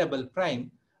to I double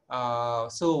prime,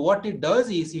 so what it does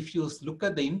is, if you look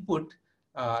at the input,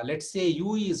 let's say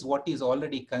U is what is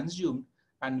already consumed,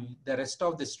 and the rest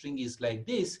of the string is like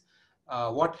this.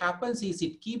 What happens is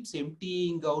it keeps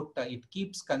emptying out, it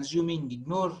keeps consuming,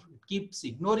 it keeps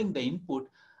ignoring the input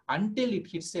until it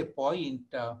hits a point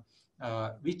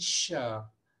which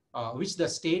the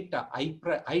state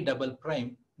I double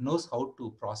prime knows how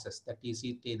to process. That is,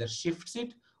 it either shifts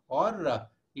it or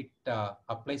it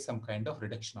applies some kind of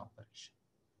reduction operation.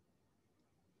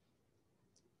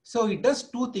 So it does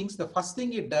two things. The first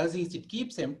thing it does is it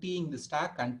keeps emptying the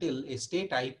stack until a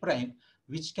state I prime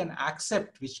which can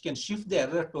shift the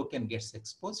error token gets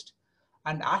exposed.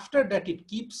 And after that, it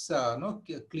keeps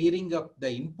clearing up the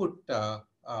input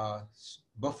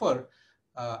buffer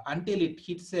until it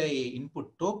hits a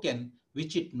input token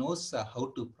which it knows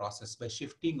how to process by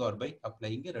shifting or by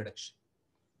applying a reduction.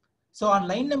 So on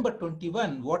line number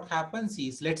 21, what happens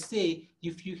is, let's say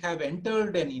if you have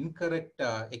entered an incorrect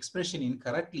expression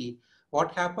incorrectly,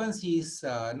 what happens is,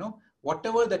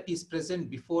 whatever that is present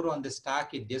before on the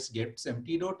stack, it just gets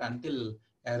emptied out until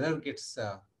error gets,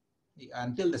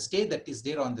 until the state that is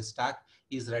there on the stack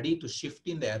is ready to shift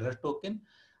in the error token.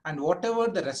 And whatever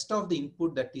the rest of the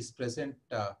input that is present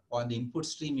on the input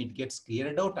stream, it gets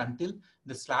cleared out until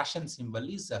the /n symbol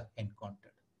is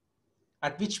encountered.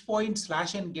 At which point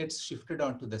 /n gets shifted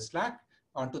onto the stack,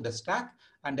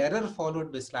 and error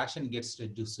followed by /n gets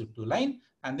reduced to line,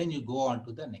 and then you go on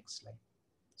to the next line.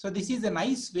 So this is a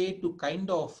nice way to kind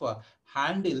of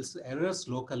handle errors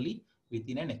locally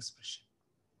within an expression.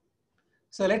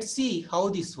 So let's see how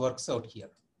this works out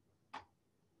here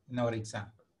in our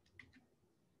example.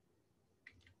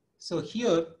 So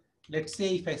here, let's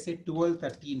say if I say 12,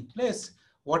 13 plus,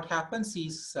 what happens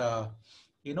is,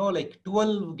 like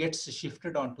 12 gets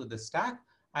shifted onto the stack,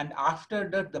 and after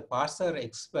that the parser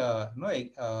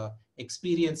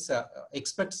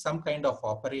expects some kind of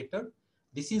operator.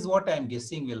 This is what I'm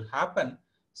guessing will happen.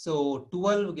 So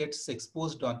 12 gets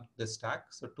exposed on the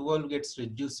stack. So 12 gets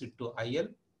reduced to IL,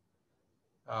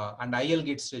 and IL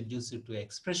gets reduced to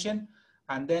expression,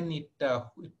 and then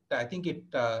I think it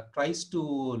tries to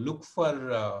look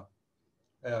for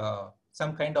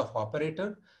some kind of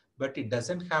operator, but it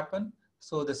doesn't happen.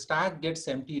 So the stack gets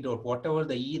emptied out. Whatever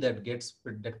the E that is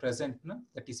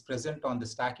present on the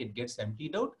stack, it gets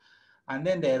emptied out, and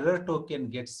then the error token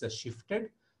gets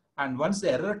shifted. And once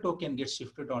the error token gets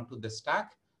shifted onto the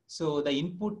stack, so the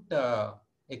input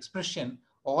expression,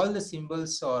 all the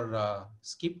symbols are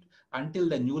skipped until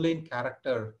the new line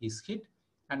character is hit.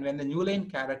 And when the new line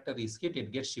character is hit,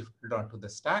 it gets shifted onto the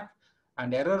stack,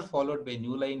 and error followed by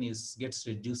new line gets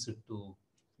reduced to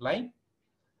line,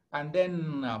 and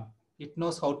then it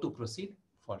knows how to proceed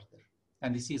further.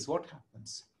 And this is what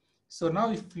happens. So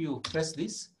now if you press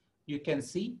this, you can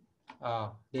see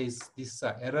this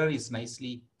error is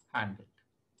nicely handled.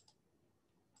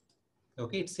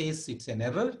 Okay, it says it's an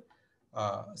error.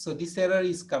 So this error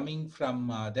is coming from,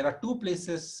 there are two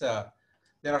places,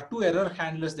 there are two error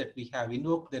handlers that we have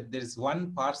invoked. That there is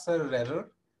one parser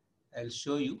error. I'll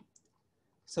show you.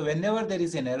 So whenever there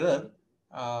is an error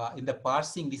in the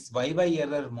parsing, this YY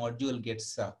error module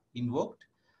gets invoked.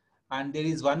 And there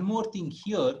is one more thing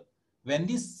here. When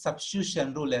this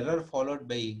substitution rule error followed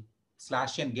by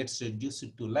 /n gets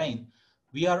reduced to line,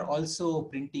 we are also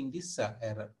printing this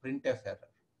error, printf error.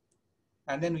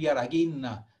 And then we are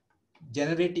again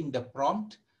generating the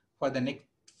prompt for the next,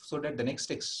 so that the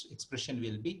next expression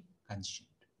will be consumed.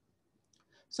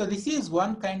 So this is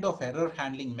one kind of error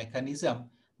handling mechanism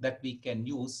that we can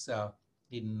use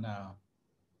in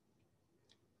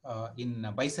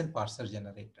Bison parser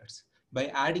generators by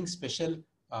adding special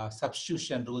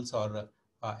substitution rules or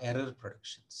error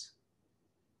productions.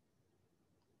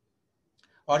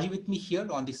 Are you with me here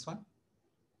on this one?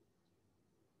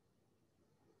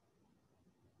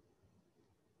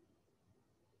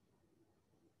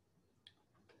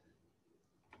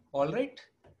 All right.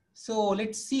 So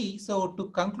let's see. So to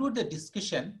conclude the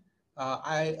discussion,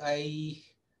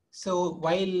 so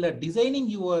while designing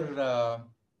your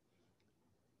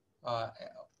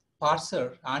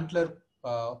parser, Antler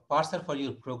parser for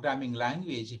your programming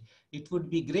language, it would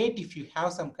be great if you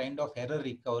have some kind of error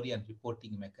recovery and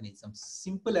reporting mechanisms.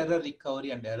 Simple error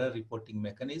recovery and error reporting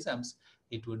mechanisms,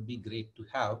 it would be great to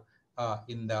have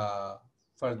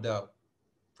for the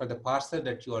parser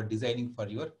that you are designing for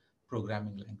your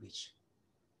programming language.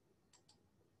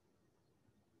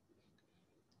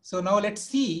 So now let's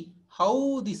see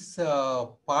how this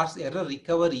parse error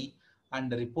recovery and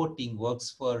reporting works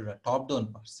for top-down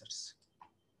parsers.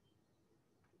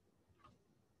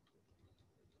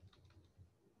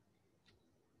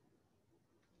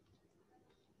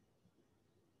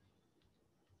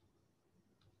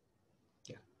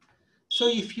 Yeah. So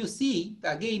if you see,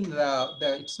 again,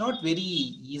 it's not very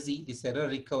easy, this error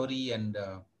recovery, and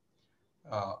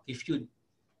if you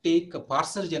take a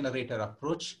parser generator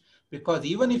approach, because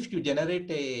even if you generate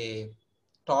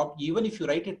even if you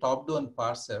write a top-down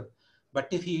parser, but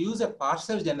if you use a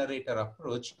parser generator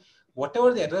approach,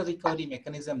 whatever the error recovery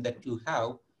mechanism that you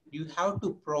have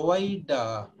to provide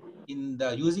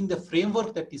using the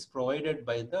framework that is provided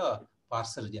by the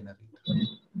parser generator.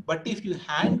 But if you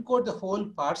hand code the whole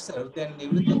parser, then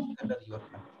everything is under your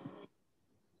control.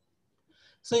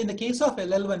 So in the case of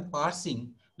LL1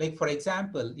 parsing, like for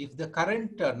example, if the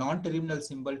current non-terminal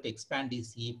symbol to expand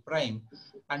is E prime,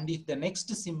 and if the next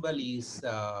symbol is,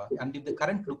 and if the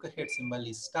current look ahead symbol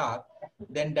is star,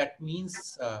 then that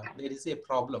means there is a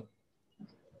problem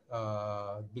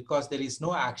because there is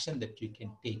no action that you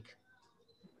can take.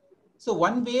 So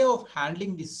one way of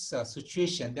handling this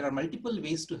situation, there are multiple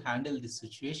ways to handle this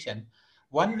situation.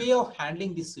 One way of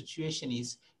handling this situation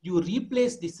is you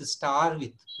replace this star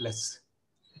with plus.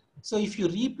 So if you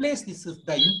replace this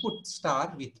the input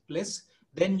star with plus,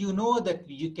 then you know that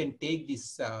you can take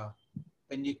this,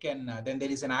 then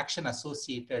there is an action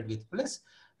associated with plus,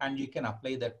 and you can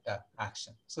apply that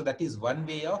action. So that is one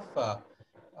way of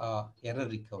error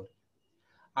recovery.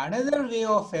 Another way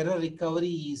of error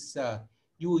recovery is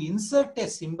you insert a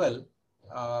symbol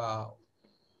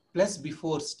plus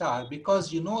before star,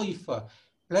 because you know if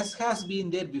plus has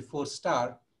been there before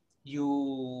star,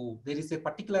 there is a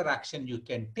particular action you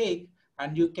can take,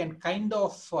 and you can kind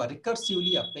of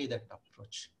recursively apply that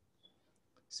approach.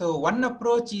 So one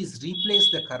approach is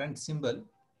replace the current symbol,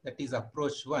 that is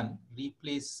approach one,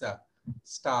 replace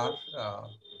star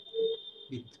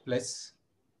with plus.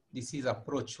 This is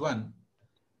approach one.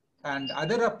 And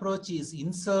other approach is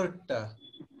insert plus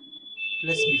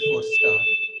before star.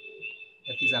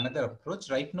 That is another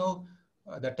approach. Right now,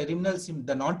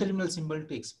 the non-terminal symbol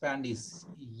to expand is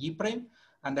E prime,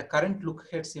 and the current look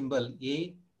ahead symbol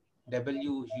A,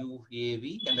 W, U, A,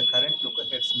 V, and the current look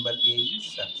ahead symbol A is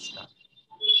star.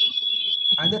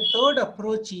 And the third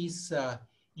approach is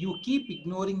you keep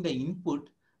ignoring the input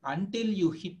until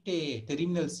you hit a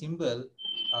terminal symbol,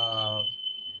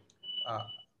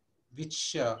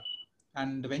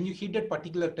 and when you hit that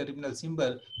particular terminal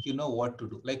symbol, you know what to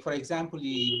do. Like for example,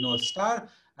 you ignore star,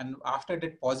 and after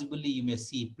that possibly you may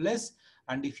see plus,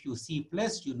 and if you see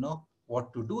plus, you know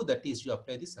what to do. That is, you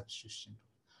apply the substitution.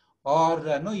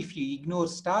 Or no, if you ignore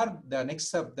star, the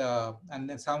next of the, and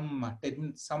then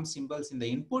some symbols in the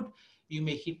input, you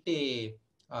may hit a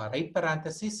right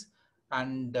parenthesis,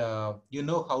 and you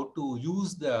know how to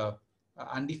use the,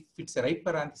 and if it's a right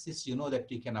parenthesis, you know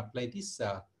that you can apply this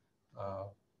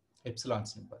epsilon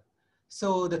symbol.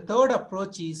 So the third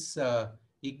approach is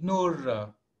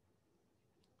ignore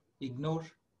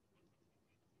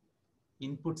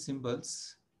input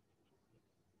symbols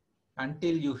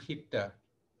until you hit a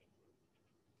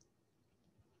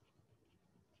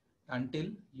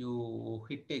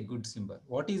good symbol.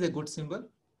 What is a good symbol?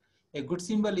 A good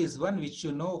symbol is one which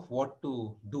you know what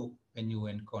to do when you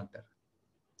encounter.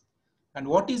 And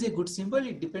what is a good symbol?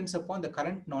 It depends upon the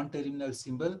current non-terminal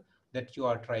symbol that you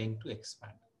are trying to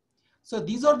expand. So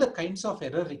these are the kinds of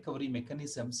error recovery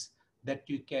mechanisms that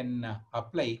you can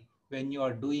apply when you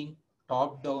are doing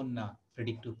top-down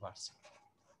predictive parsing.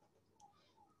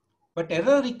 But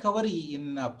error recovery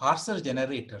in parser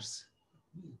generators,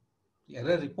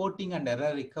 error reporting and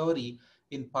error recovery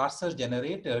in parser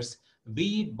generators,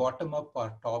 be it bottom up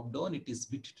or top down, it is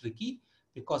a bit tricky,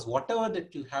 because whatever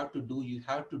that you have to do, you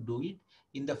have to do it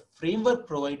in the framework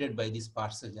provided by these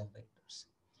parser generators.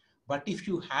 But if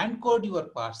you hand code your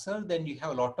parser, then you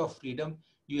have a lot of freedom.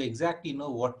 You exactly know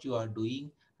what you are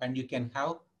doing, and you can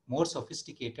have more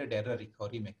sophisticated error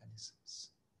recovery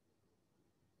mechanisms.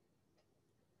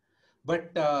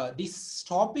 But this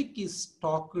topic is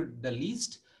talked the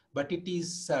least, but it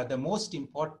is the most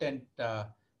important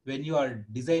when you are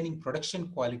designing production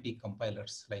quality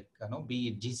compilers, like be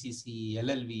it GCC,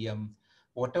 LLVM,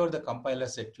 whatever the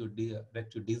compilers that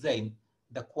you design,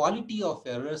 the quality of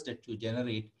errors that you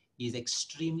generate is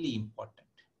extremely important.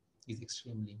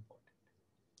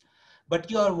 But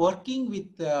you are working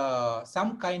with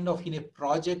some kind of in a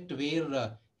project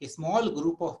where a small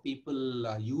group of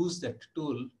people use that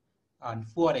tool and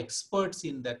who are experts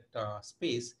in that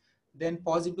space, then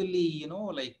possibly,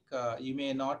 you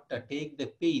may not take the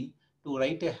pain to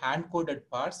write a hand-coded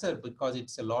parser, because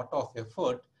it's a lot of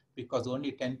effort, because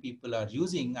only 10 people are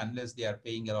using unless they are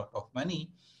paying a lot of money.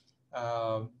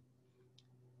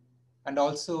 And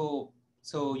also,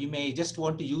 so you may just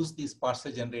want to use these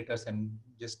parser generators and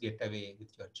just get away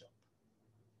with your job.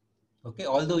 Okay,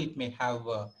 although it may have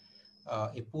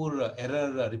a poor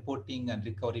error reporting and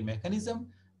recovery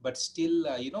mechanism, but still,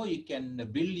 you can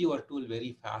build your tool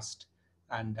very fast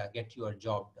and get your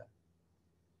job done,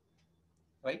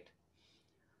 right?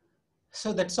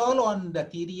 So that's all on the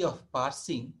theory of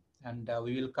parsing, and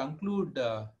we will conclude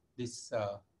this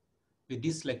with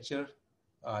this lecture,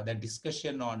 the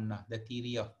discussion on the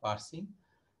theory of parsing.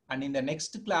 And in the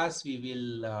next class, we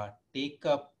will take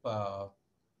up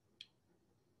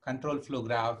control flow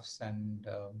graphs and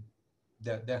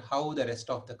how the rest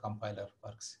of the compiler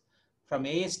works. From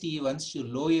AST, once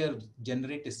you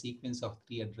generate a sequence of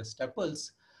 3 address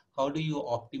tuples, how do you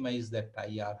optimize that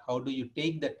IR? How do you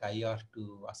take that IR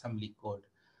to assembly code?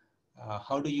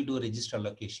 How do you do register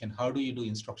allocation? How do you do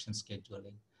instruction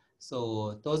scheduling?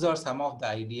 So those are some of the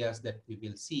ideas that we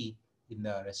will see in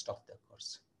the rest of the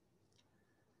course.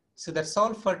 So that's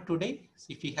all for today. So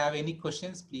if you have any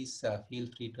questions, please feel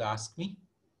free to ask me.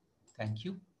 Thank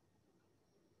you.